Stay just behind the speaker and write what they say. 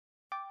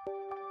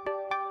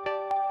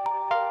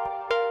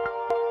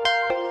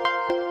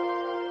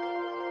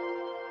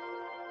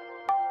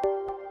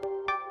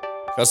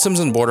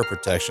Customs and Border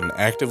Protection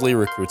actively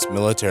recruits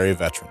military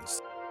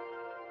veterans.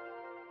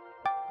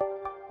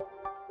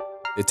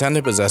 They tend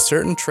to possess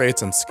certain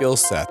traits and skill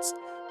sets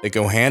that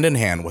go hand in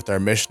hand with our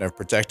mission of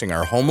protecting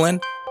our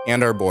homeland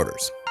and our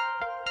borders.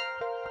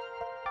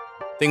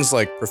 Things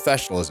like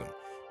professionalism,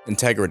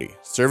 integrity,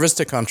 service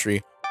to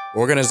country,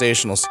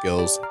 organizational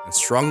skills, and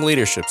strong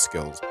leadership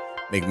skills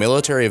make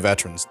military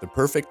veterans the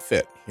perfect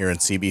fit here in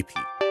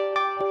CBP.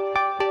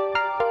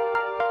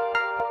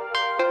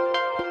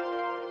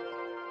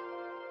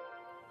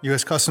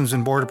 U.S. Customs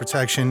and Border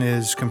Protection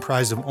is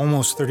comprised of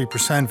almost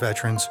 30%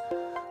 veterans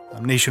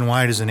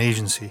nationwide as an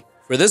agency.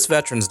 For this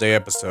Veterans Day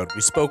episode, we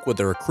spoke with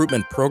a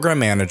recruitment program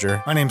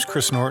manager. My name's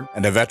Chris Norton.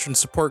 And a veteran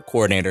support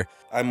coordinator.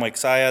 I'm Mike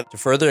Saya. To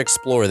further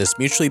explore this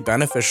mutually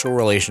beneficial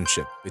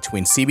relationship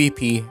between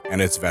CBP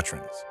and its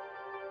veterans.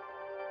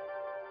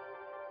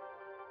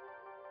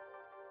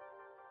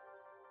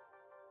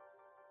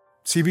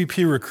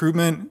 CBP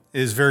recruitment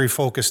is very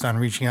focused on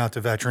reaching out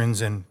to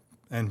veterans and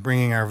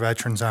bringing our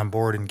veterans on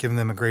board and giving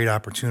them a great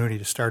opportunity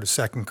to start a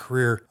second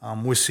career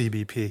with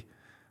CBP.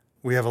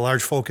 We have a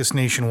large focus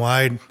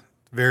nationwide,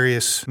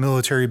 various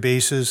military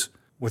bases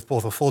with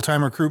both a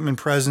full-time recruitment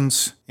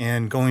presence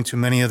and going to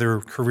many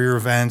other career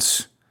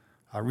events,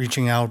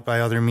 reaching out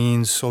by other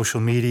means, social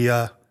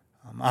media,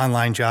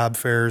 online job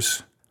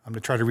fairs,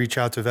 to try to reach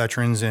out to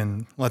veterans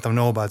and let them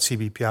know about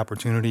CBP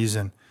opportunities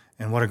and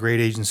what a great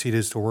agency it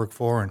is to work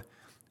for and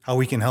how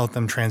we can help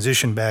them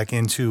transition back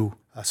into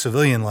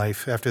civilian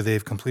life after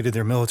they've completed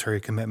their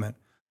military commitment.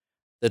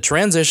 The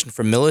transition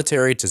from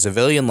military to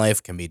civilian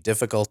life can be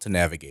difficult to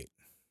navigate.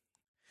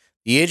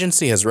 The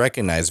agency has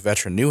recognized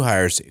veteran new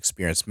hires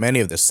experience many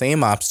of the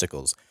same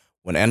obstacles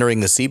when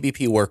entering the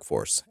CBP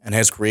workforce and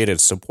has created a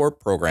support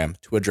program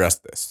to address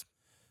this.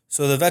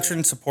 So the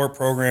Veteran Support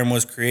Program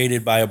was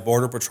created by a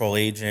Border Patrol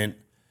agent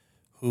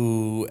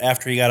who,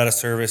 after he got out of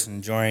service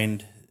and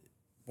joined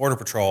Border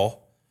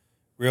Patrol,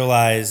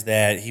 realized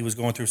that he was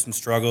going through some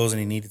struggles and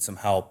he needed some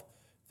help.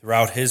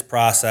 Throughout his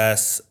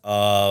process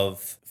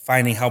of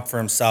finding help for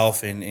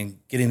himself and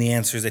getting the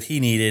answers that he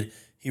needed,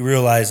 he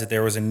realized that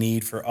there was a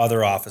need for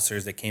other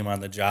officers that came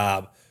on the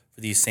job for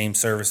these same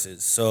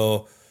services.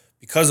 So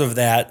because of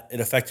that,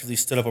 it effectively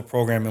stood up a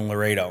program in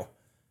Laredo.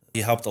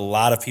 He helped a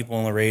lot of people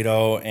in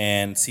Laredo,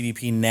 and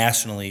CBP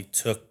nationally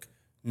took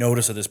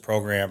notice of this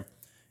program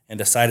and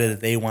decided that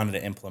they wanted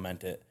to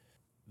implement it.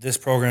 This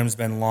program's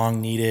been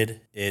long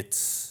needed.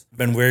 It's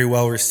been very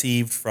well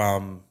received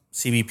from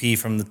CBP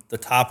from the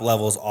top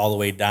levels all the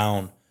way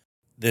down.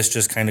 This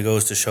just kind of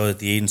goes to show that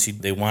the agency,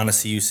 they want to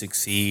see you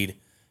succeed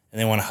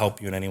and they want to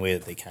help you in any way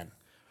that they can.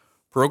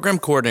 Program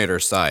Coordinator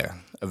Saya,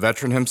 a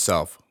veteran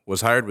himself, was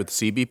hired with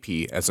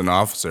CBP as an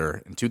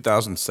officer in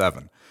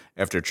 2007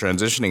 after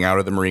transitioning out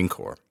of the Marine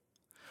Corps.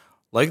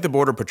 Like the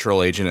Border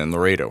Patrol agent in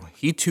Laredo,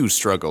 he too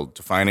struggled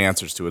to find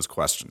answers to his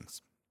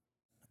questions.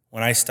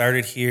 When I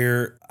started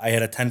here, I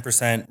had a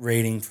 10%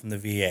 rating from the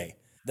VA.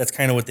 That's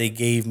kind of what they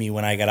gave me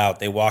when I got out.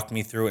 They walked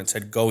me through it and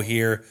said, go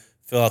here,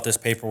 fill out this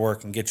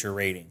paperwork, and get your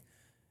rating.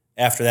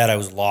 After that, I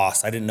was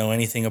lost. I didn't know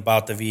anything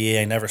about the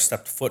VA. I never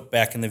stepped foot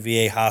back in the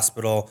VA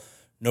hospital.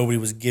 Nobody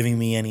was giving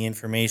me any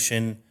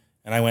information,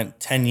 and I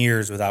went 10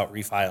 years without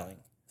refiling.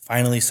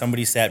 Finally,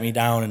 somebody sat me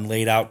down and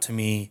laid out to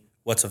me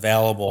what's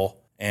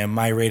available, and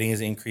my rating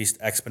has increased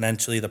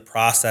exponentially. The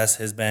process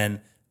has been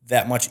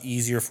that much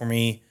easier for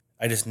me.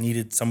 I just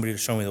needed somebody to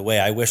show me the way.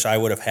 I wish I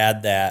would have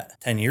had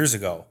that 10 years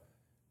ago.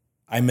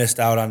 I missed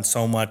out on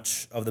so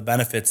much of the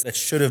benefits that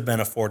should have been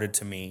afforded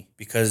to me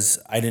because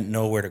I didn't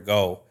know where to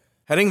go.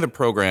 Heading the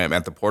program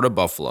at the Port of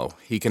Buffalo,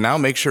 he can now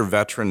make sure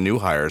veteran new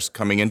hires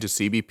coming into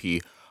CBP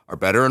are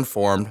better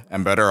informed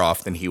and better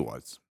off than he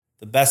was.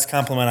 The best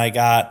compliment I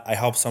got, I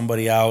helped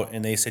somebody out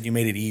and they said, you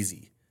made it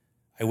easy.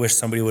 I wish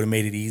somebody would have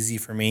made it easy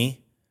for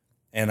me,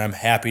 and I'm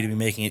happy to be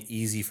making it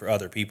easy for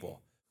other people.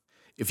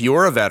 If you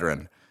are a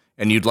veteran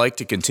and you'd like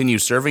to continue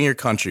serving your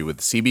country with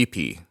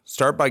CBP,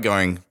 start by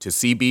going to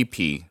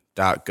cbp.gov.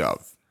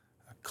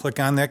 Click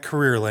on that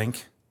career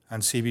link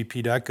on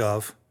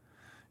cbp.gov.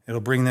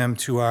 It'll bring them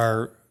to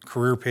our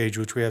career page,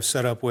 which we have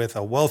set up with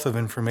a wealth of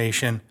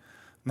information,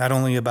 not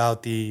only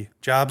about the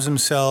jobs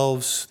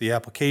themselves, the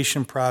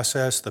application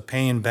process, the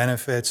pay and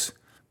benefits,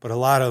 but a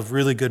lot of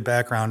really good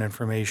background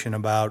information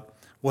about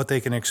what they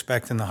can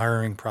expect in the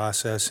hiring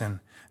process and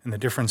the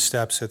different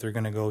steps that they're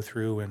going to go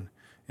through and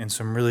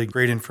some really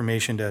great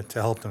information to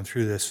help them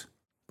through this.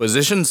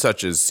 Positions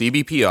such as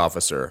CBP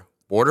officer,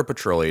 Border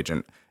Patrol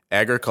agent,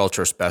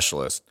 agriculture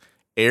specialist,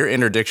 air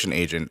interdiction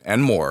agent,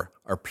 and more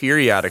are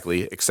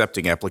periodically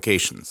accepting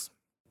applications.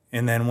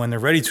 And then when they're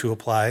ready to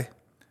apply,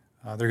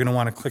 they're going to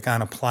want to click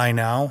on Apply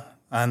Now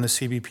on the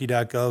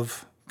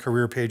cbp.gov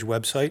career page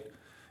website.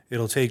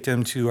 It'll take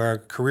them to our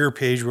career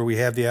page where we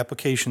have the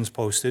applications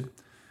posted,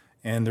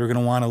 and they're going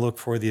to want to look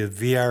for the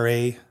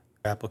VRA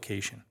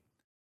application.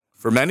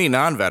 For many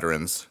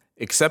non-veterans,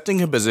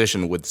 accepting a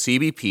position with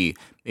CBP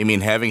may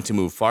mean having to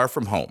move far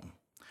from home.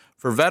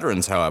 For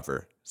veterans,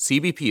 however,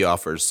 CBP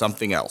offers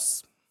something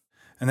else.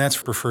 And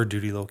that's preferred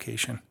duty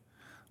location,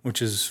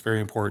 which is very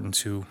important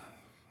to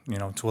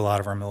to a lot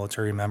of our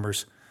military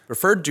members.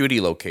 Preferred duty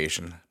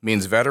location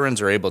means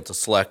veterans are able to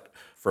select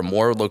from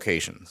more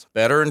locations,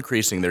 better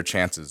increasing their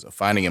chances of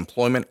finding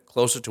employment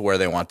closer to where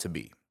they want to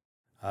be.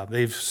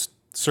 They've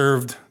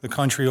served the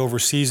country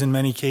overseas in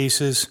many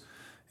cases,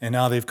 and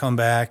now they've come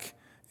back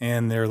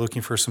and they're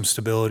looking for some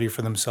stability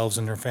for themselves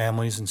and their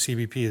families, and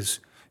CBP is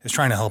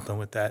trying to help them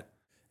with that.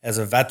 As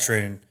a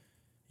veteran,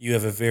 you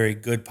have a very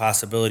good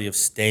possibility of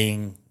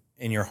staying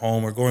in your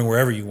home or going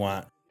wherever you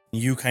want.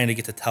 You kind of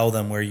get to tell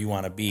them where you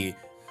want to be.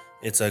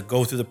 It's a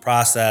go through the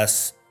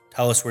process,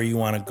 tell us where you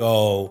want to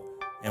go,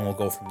 and we'll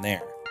go from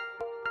there.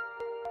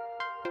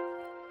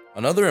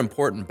 Another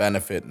important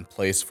benefit in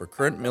place for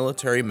current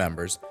military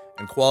members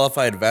and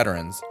qualified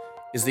veterans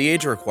is the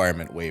age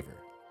requirement waiver.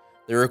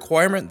 The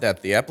requirement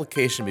that the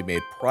application be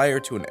made prior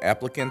to an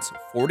applicant's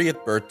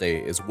 40th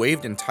birthday is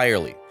waived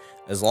entirely,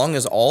 as long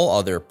as all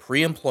other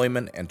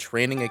pre-employment and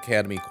training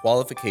academy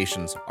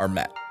qualifications are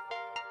met.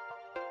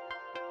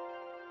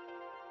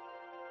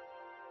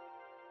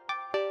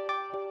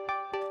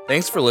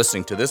 Thanks for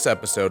listening to this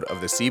episode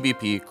of the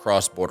CBP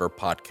Cross Border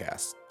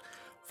Podcast.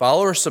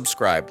 Follow or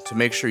subscribe to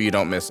make sure you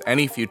don't miss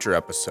any future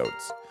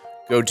episodes.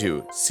 Go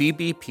to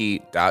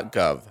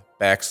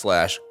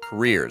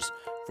cbp.gov/careers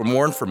for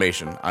more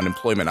information on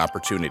employment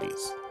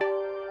opportunities.